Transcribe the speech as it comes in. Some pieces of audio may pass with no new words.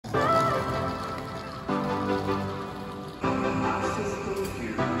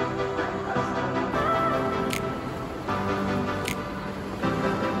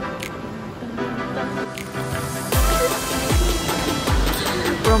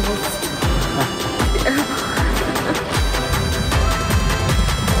almost the airport.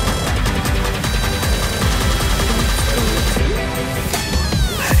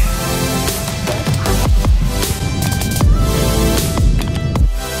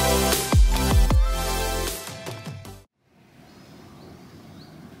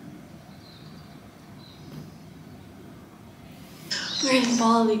 We're in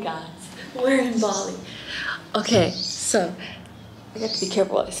Bali, guys. We're in Bali. Okay, so I got to be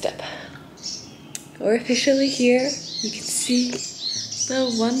careful while I step. We're officially here. You can see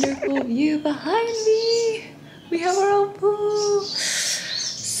the wonderful view behind me. We have our own pool.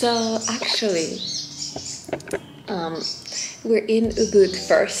 So actually, we're in Ubud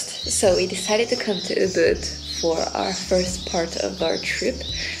first. So we decided to come to Ubud for our first part of our trip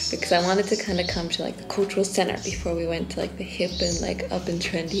because I wanted to kind of come to like the cultural center before we went to like the hip and like up and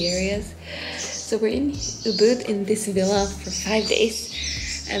trendy areas. So we're in Ubud in this villa for 5 days,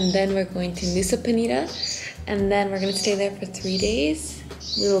 and then we're going to Nusa Penida, and then we're going to stay there for 3 days.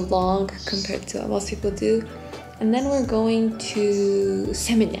 A little long compared to what most people do. And then we're going to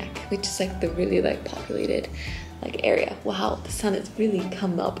Seminyak, which is like the really like populated like area. Wow, the sun is really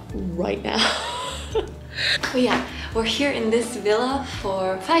come up right now. But yeah, we're here in this villa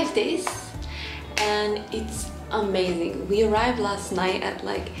for 5 days and it's amazing. We arrived last night at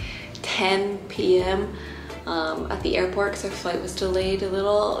like 10 p.m. At the airport because our flight was delayed a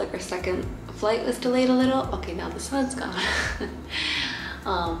little, like our second flight was delayed a little. Okay, now the sun's gone.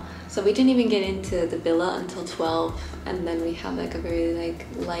 So we didn't even get into the villa until 12, and then we had like a very like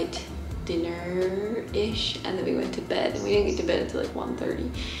light dinner-ish, and then we went to bed, and we didn't get to bed until like 1:30.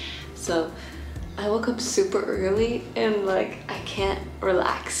 So I woke up super early and like I can't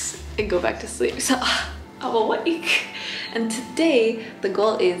relax and go back to sleep, so I'm awake. And today the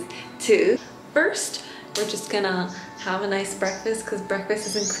goal is to first we're just gonna have a nice breakfast because breakfast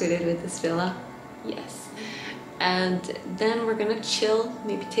is included with this villa. Yes. And then we're gonna chill,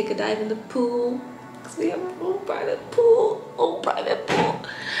 maybe take a dive in the pool because we have our own private pool,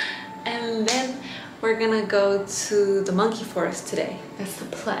 And then we're gonna go to the monkey forest today. That's the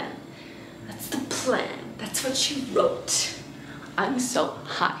plan. That's the plan. That's what she wrote. I'm so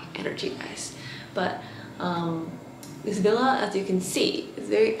high energy, guys. But this villa, as you can see, is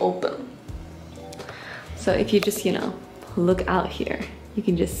very open. So if you just, you know, look out here, you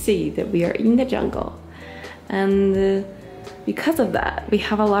can just see that we are in the jungle. And because of that, we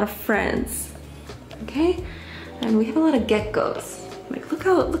have a lot of friends, okay? And we have a lot of geckos. Like,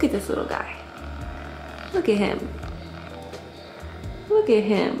 look at this little guy. Look at him. Look at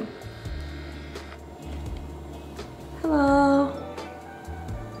him. Hello.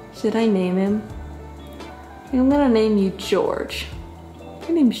 Should I name him? I'm gonna name you George.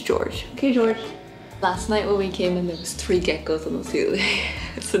 Your name's George. Okay, George? Last night when we came in, there was 3 geckos on the ceiling.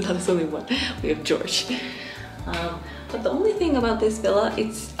 So now there's only 1. We have George. But the only thing about this villa,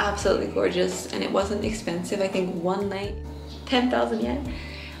 it's absolutely gorgeous and it wasn't expensive. I think one night, 10,000 yen,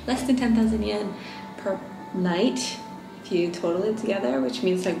 less than 10,000 yen per night if you total it together, which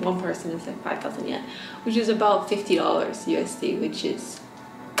means like one person is like 5,000 yen, which is about $50 USD, which is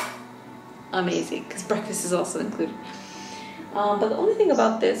amazing because breakfast is also included. But the only thing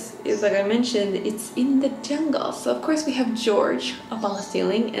about this is, like I mentioned, it's in the jungle. So of course we have George up on the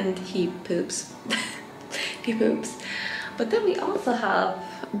ceiling and he poops. He poops. But then we also have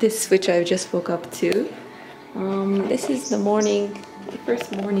this, which I just woke up to. This is the morning, the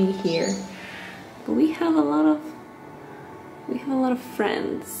first morning here. But we have a lot of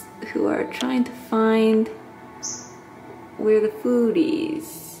friends who are trying to find where the food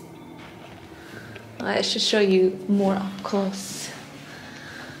is. I should show you more up close.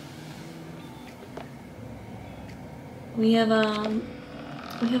 We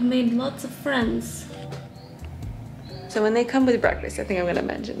have made lots of friends. So when they come with breakfast, I think I'm gonna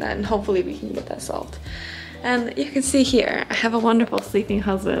mention that, and hopefully we can get that solved. And you can see here, I have a wonderful sleeping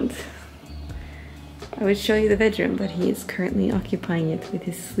husband. I would show you the bedroom, but he is currently occupying it with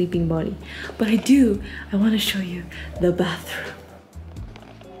his sleeping body. But I want to show you the bathroom.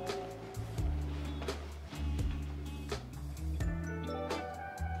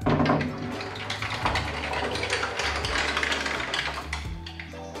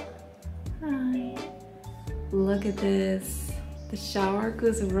 Hi. Look at this. The shower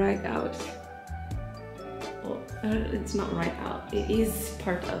goes right out. Well, it's not right out. It is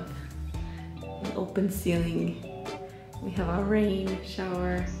part of an open ceiling. We have our rain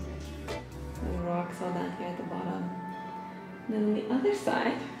shower. The rocks all down here at the bottom. And then on the other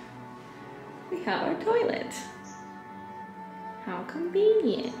side, we have our toilet. How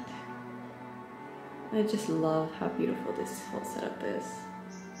convenient. I just love how beautiful this whole setup is.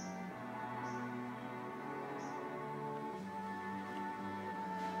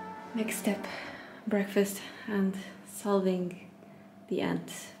 Next step, breakfast and solving the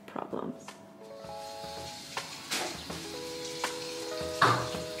ant problems.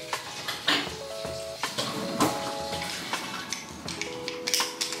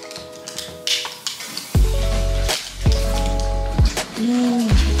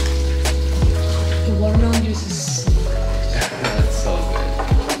 The watermelon juice is that's so good.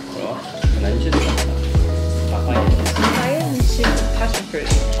 Bro, nanti papaya. Papaya and passion fruit.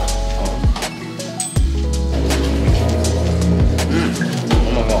 Oh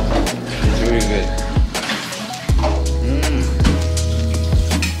my god, it's really good.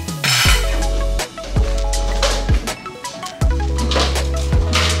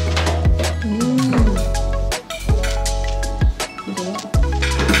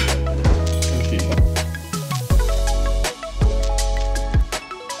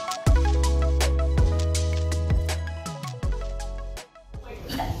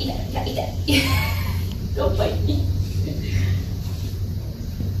 Don't bite me.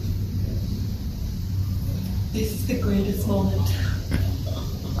 This is the greatest moment.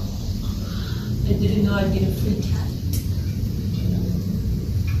 I didn't know I'd get a free cat.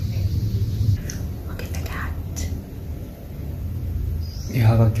 Look at the cat. You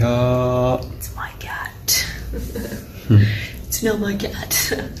have a cat. It's my cat. It's not my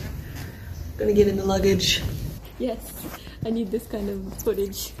cat. I'm gonna get in the luggage. Yes, I need this kind of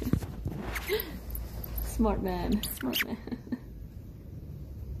footage. Smart man, smart man.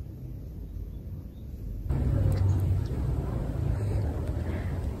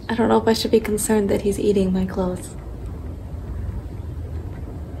 I don't know if I should be concerned that he's eating my clothes.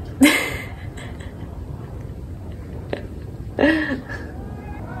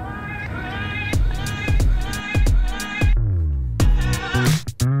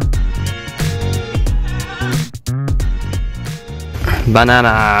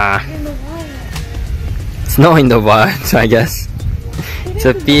 Banana. It's not in the wild, I guess. It's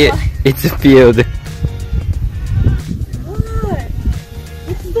a field. It's a field. What?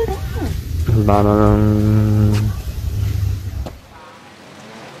 It's banana. Banana.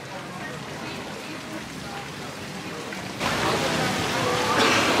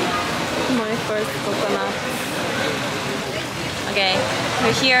 My first coconut. Okay,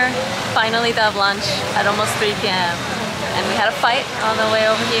 we're here finally to have lunch at almost 3 p.m. and we had a fight on the way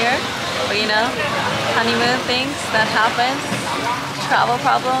over here. But you know, honeymoon things that happen, travel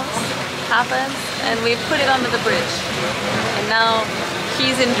problems happens, and we put it under the bridge. And now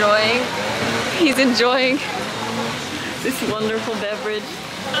he's enjoying this wonderful beverage.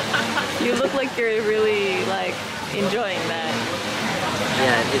 You look like you're really like enjoying that.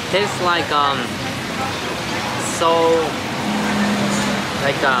 Yeah, it tastes like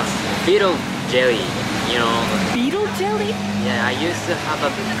beetle jelly, you know. Beetle jelly? Yeah, I used to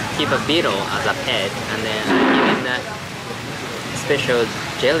keep a beetle as a pet, and then I given that special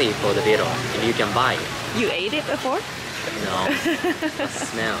jelly for the beetle. If you can buy it. You ate it before? No, it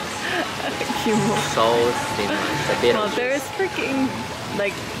smells Cute. so similar. The beetle. Well, there's freaking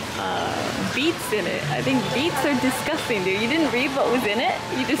like beets in it. I think beets are disgusting, dude. You didn't read what was in it.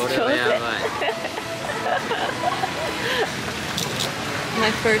 You just chose it. My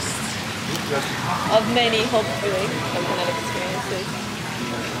first of many, hopefully, coconut experiences.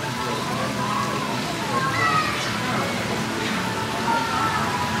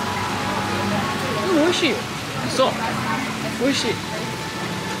 Oishii. So, Oishii.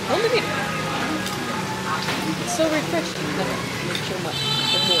 It's so refreshing. No, not too much.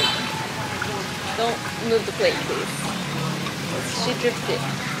 Don't move the plate, please. She dripped it.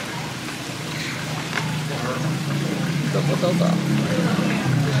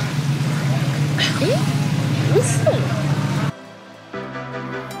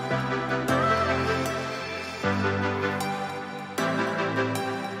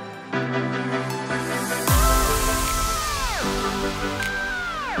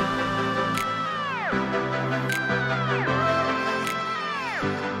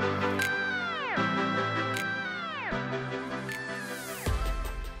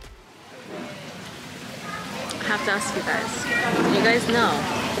 I have to ask you guys. You guys know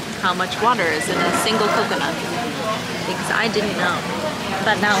how much water is in a single coconut? Because I didn't know,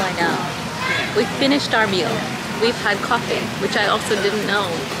 but now I know. We finished our meal. We've had coffee, which I also didn't know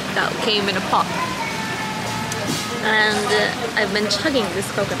that came in a pot. And I've been chugging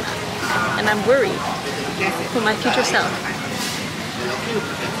this coconut, and I'm worried for my future self,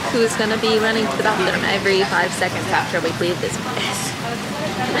 who's gonna be running to the bathroom every 5 seconds after we leave this place.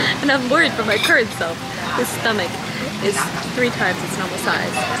 And I'm worried for my current self. His stomach is 3 times its normal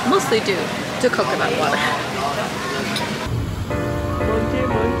size, mostly due to coconut water. monkey,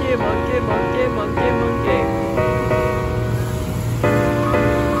 monkey, monkey, monkey, monkey, monkey.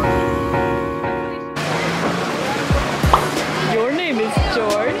 Your name is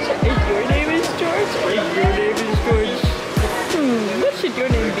George, and your name is George, and your name is George. What should your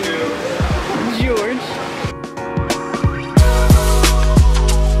name be? George.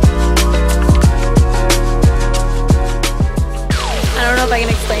 I don't know if I can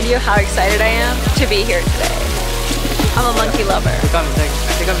explain to you how excited I am to be here today. I'm a monkey lover. They're coming,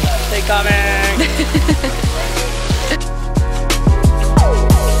 they're coming. They're coming!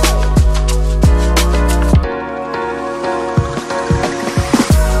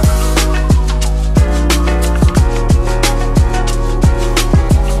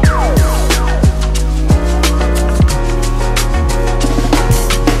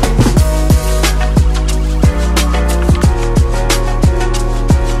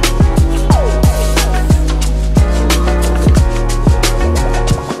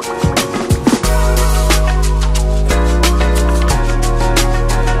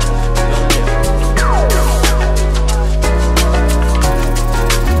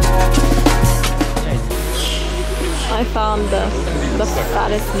 I found the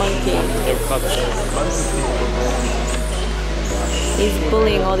fattest monkey. He's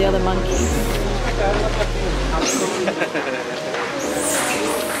bullying all the other monkeys.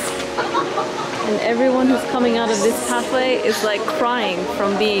 And everyone who's coming out of this pathway is like crying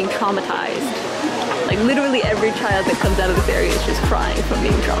from being traumatized. Like literally every child that comes out of this area is just crying from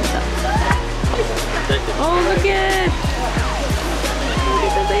being traumatized. Oh, look at it!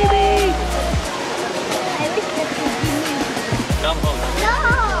 Look at the baby!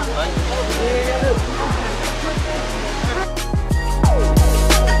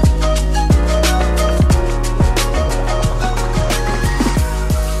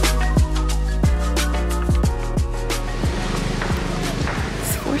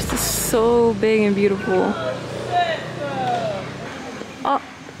 This forest is so big and beautiful. Ah,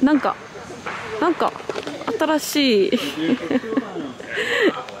 なんか新しい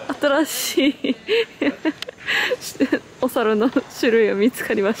新しいお猿の種類が見つ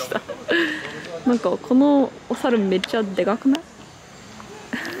かりました。なんかこのお猿めっちゃでかくない？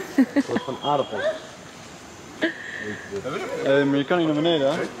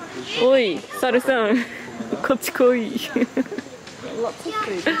おい、猿さん、こっち来い。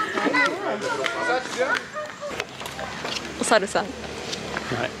お猿さん、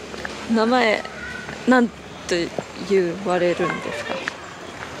名前なんて言われるんですか？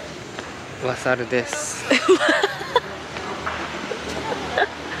ワサルです。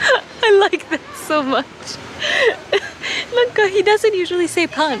I like that so much. なんか he doesn't usually say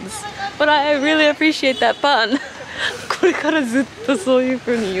puns, but I really appreciate that pun. これからずっとそういう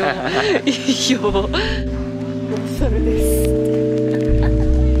風に言おう。それです。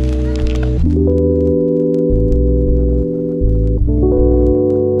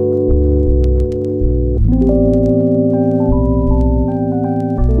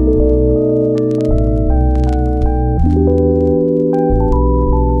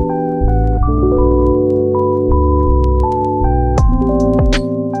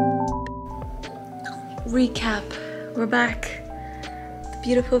Recap. We're back. The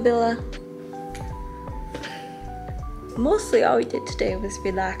beautiful villa. Mostly all we did today was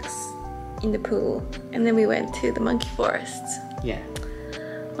relax in the pool, and then we went to the monkey forest. Yeah.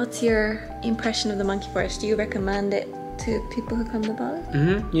 What's your impression of the monkey forest? Do you recommend it to people who come to Bali?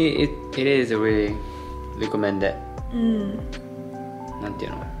 Mm-hmm. It is really recommended. なんてい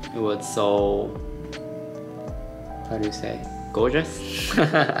うの? It was so, how do you say, gorgeous?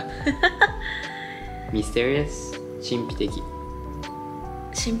 Mysterious? 神秘的。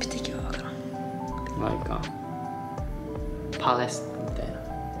神秘的はわからん。Like a palace みたいな。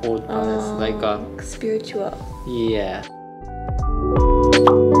Old palace. Like a spiritual. Yeah.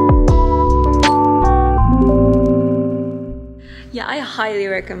 Yeah, I highly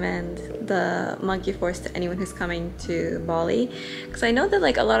recommend the monkey forest to anyone who's coming to Bali, because I know that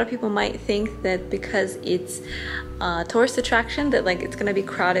like a lot of people might think that because it's a tourist attraction that like it's gonna be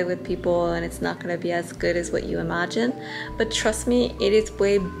crowded with people and it's not gonna be as good as what you imagine, but trust me, it is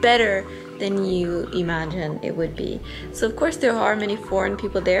way better than you imagine it would be. So of course there are many foreign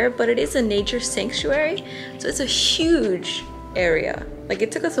people there, but it is a nature sanctuary, so it's a huge area. Like it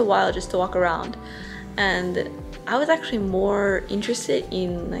took us a while just to walk around, and I was actually more interested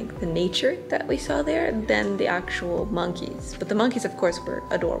in like the nature that we saw there than the actual monkeys. But the monkeys, of course, were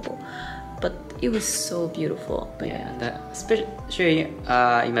adorable. But it was so beautiful. But yeah, especially in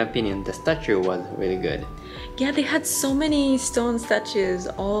my opinion, the statue was really good. Yeah, they had so many stone statues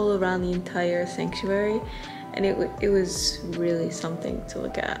all around the entire sanctuary, and it was really something to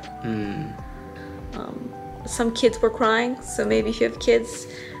look at. Some kids were crying, so maybe if you have kids,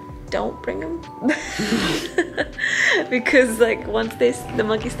 don't bring them. Because like once the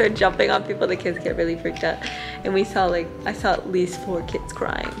monkeys start jumping on people, the kids get really freaked out. And I saw at least 4 kids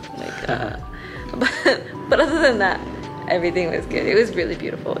crying. But other than that, everything was good. It was really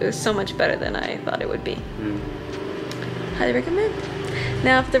beautiful. It was so much better than I thought it would be. Highly recommend.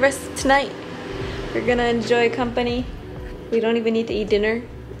 Now for the rest of tonight, we're gonna enjoy company. We don't even need to eat dinner.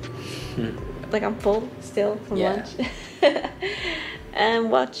 Like I'm full still from lunch.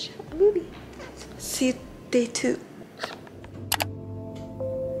 And watch a movie. See you day 2.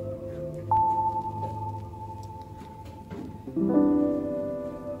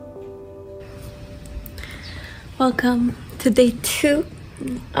 Welcome to day 2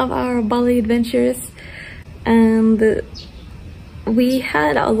 of our Bali adventures, and we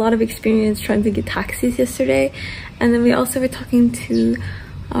had a lot of experience trying to get taxis yesterday, and then we also were talking to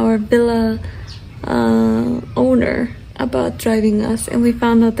our villa owner about driving us, and we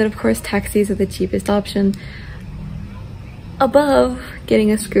found out that of course taxis are the cheapest option above getting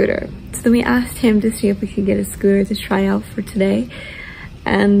a scooter. So then we asked him to see if we could get a scooter to try out for today,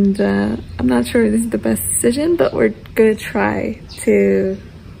 and I'm not sure this is the best decision, but we're gonna try to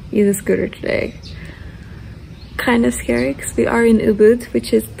use a scooter today. Kind of scary because we are in Ubud,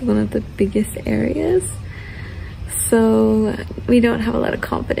 which is one of the biggest areas, so we don't have a lot of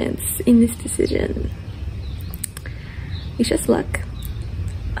confidence in this decision. It's just luck.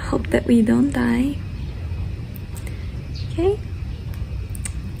 I hope that we don't die. Okay?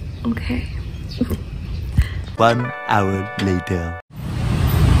 Okay. 1 hour later.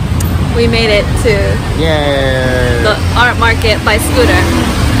 We made it to the art market by scooter,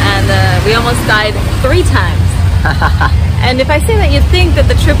 and we almost died 3 times. And if I say that, you'd think that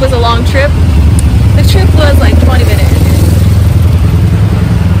the trip was a long trip. The trip was like 20 minutes.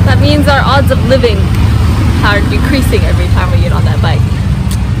 That means our odds of living are decreasing every time we get on that bike.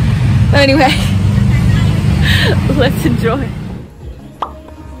 But anyway, let's enjoy.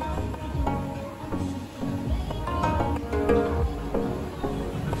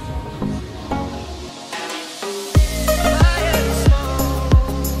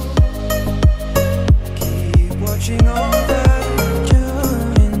 Keep watching over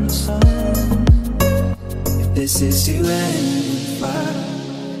during the sun. If this is to end in fire,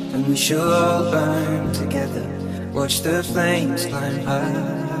 and we shall all burn together. Watch the flames climb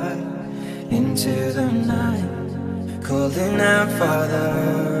high into the night, calling out,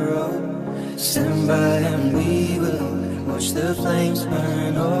 Father, oh, stand by and we will watch the flames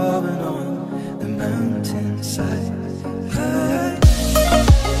burn over and on the mountainside.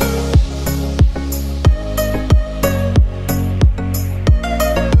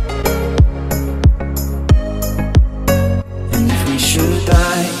 And if we should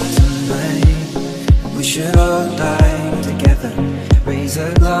die tonight, we should all die together. Raise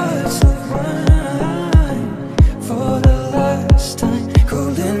a glass of wine for the last time,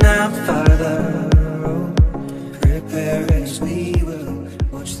 calling out, Father, oh, prepare as we will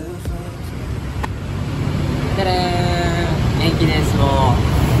watch the flames. 元気です。も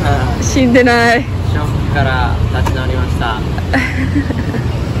う死んでない。ショックから立ち直りました。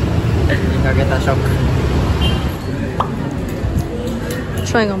見かけたショック。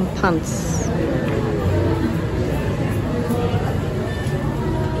Trying on pants.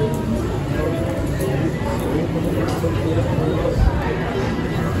 Thank you.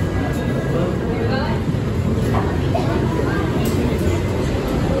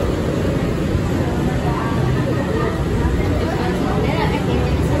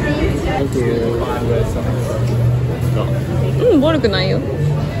 悪くないよ。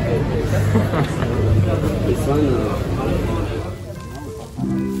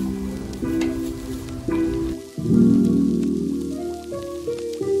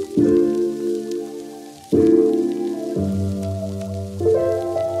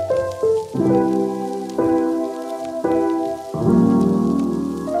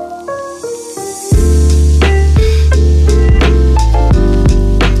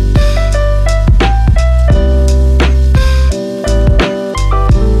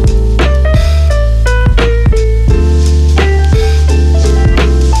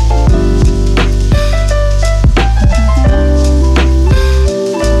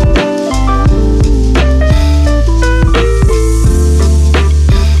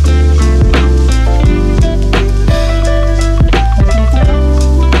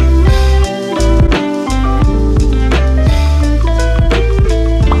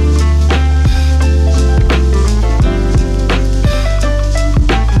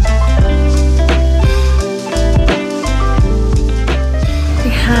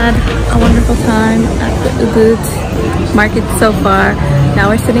wonderful time at the Ubud Market so far. Now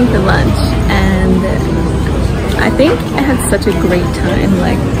we're sitting for lunch, and I think I had such a great time.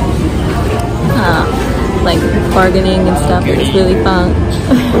 Like bargaining and stuff. It was really fun.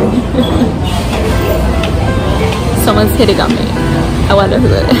 Someone's hitting on me. I wonder who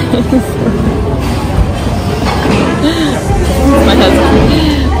it is. My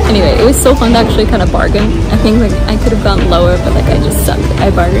husband. Anyway, it was so fun to actually kind of bargain. I think like I could have gone lower, but like I just sucked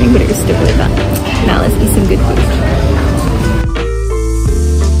at bargaining, but it was still really fun. Now let's eat some good food.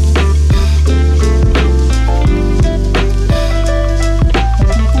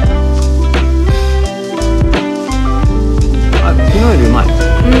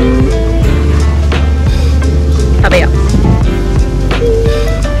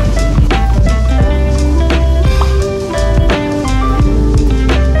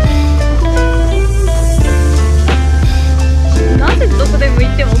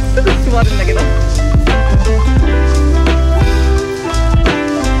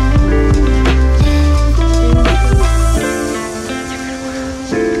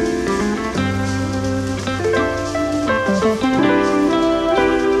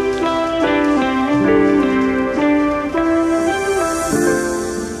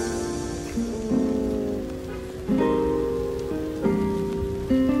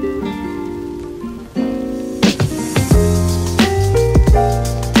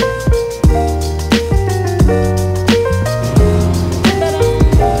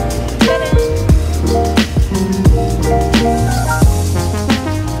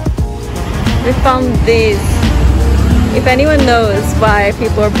 Found these. If anyone knows why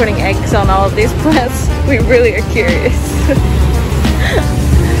people are putting eggs on all of these plants, we really are curious.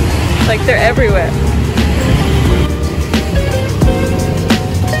 Like they're everywhere.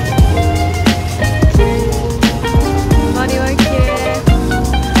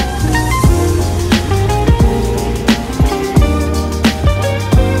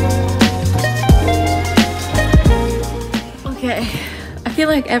 Okay. I feel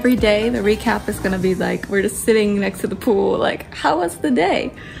like every day the recap is gonna be like we're just sitting next to the pool, like how was the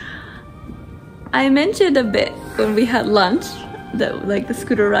day? I mentioned a bit when we had lunch that like the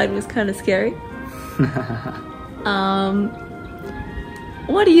scooter ride was kind of scary.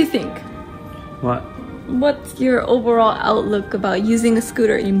 What do you think? What's your overall outlook about using a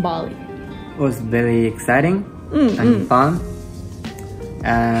scooter in Bali? It was very exciting and fun,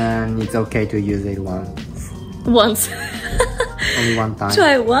 and it's okay to use it once. Only one time.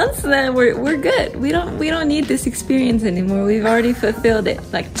 Try it once, then we're good. We don't need this experience anymore. We've already fulfilled it.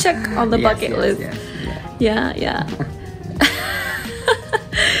 Like check on the bucket list. Yeah.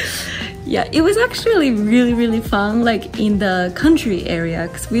 Yeah, it was actually really fun, like in the country area,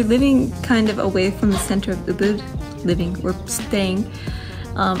 because we're living kind of away from the center of Ubud. We're staying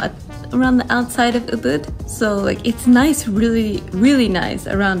around the outside of Ubud, so like it's nice, really nice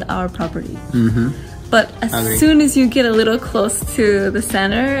around our property. But as soon as you get a little close to the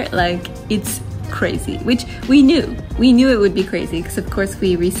center, like it's crazy, which we knew it would be crazy because of course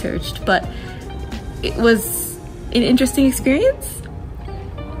we researched, but it was an interesting experience.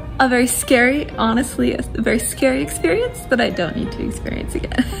 A very scary, honestly, a very scary experience that I don't need to experience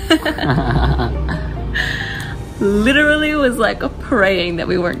again. Literally was like praying that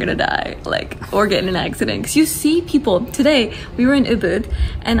we weren't gonna die, like, or get in an accident. Because you see people, today we were in Ubud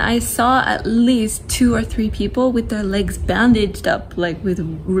and I saw at least 2 or 3 people with their legs bandaged up, like with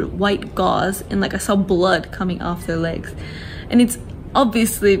white gauze, and like I saw blood coming off their legs. And it's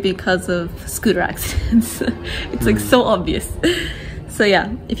obviously because of scooter accidents. It's like so obvious. So yeah,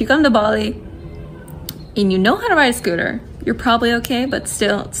 if you come to Bali and you know how to ride a scooter, you're probably okay, but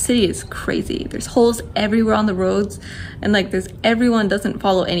still, the city is crazy. There's holes everywhere on the roads, and like everyone doesn't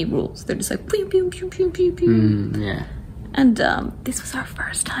follow any rules. They're just like pew pew pew pew pew pew. Yeah. And this was our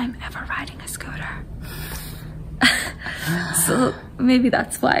first time ever riding a scooter. So maybe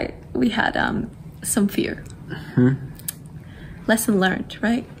that's why we had some fear. Lesson learned,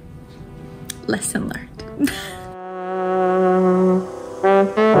 right? Lesson learned.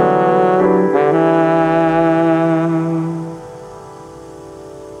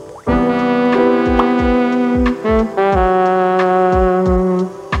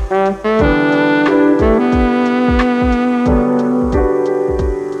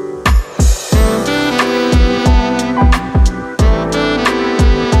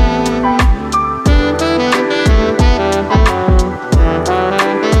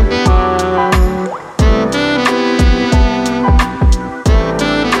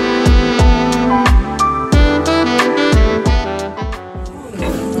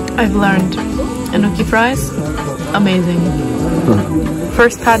 I've learned enoki fries, amazing.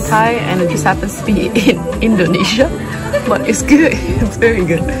 First pad Thai, and it just happens to be in Indonesia, but it's good. It's very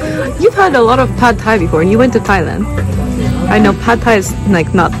good. You've had a lot of pad Thai before, and you went to Thailand. I know pad Thai is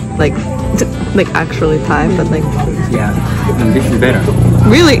like not like actually Thai, but like Yeah, and this is better.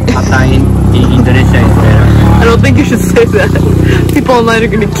 really. Pad Thai in Indonesia is better. I don't think you should say that. People online are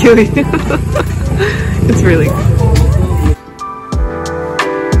gonna kill you. It's really good.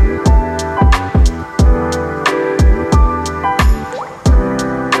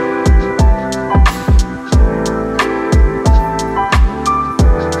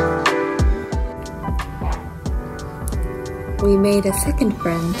 We made a second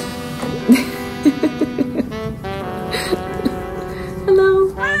friend. Hello.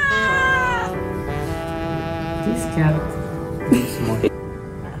 This cat is small.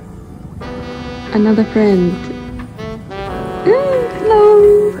 Another friend. Hello.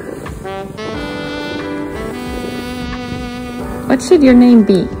 What should your name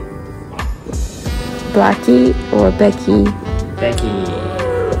be? Blackie or Becky? Becky.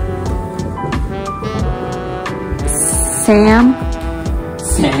 Sam?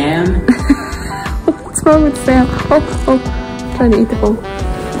 Sam. What's wrong with Sam? Oh, trying to eat the phone.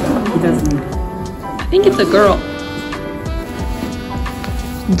 He doesn't. I think it's a girl.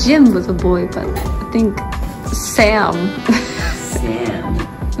 Jim was a boy, but I think Sam. Sam.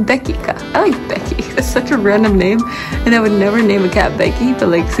 Becky. I like Becky. That's such a random name, and I would never name a cat Becky, but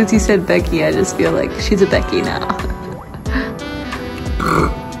like since you said Becky, I just feel like she's a Becky now.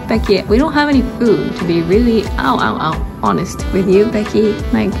 Becky, we don't have any food, to be really honest with you, Becky.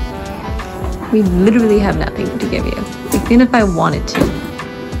 Like, we literally have nothing to give you, even if I wanted to,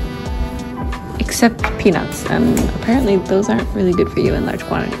 except peanuts, and apparently those aren't really good for you in large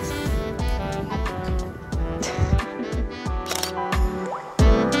quantities.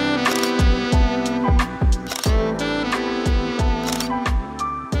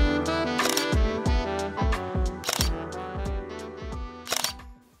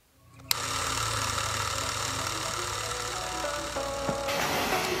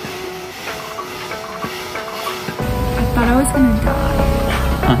 I thought I was gonna die.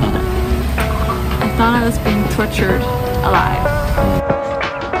 I thought I was being tortured alive.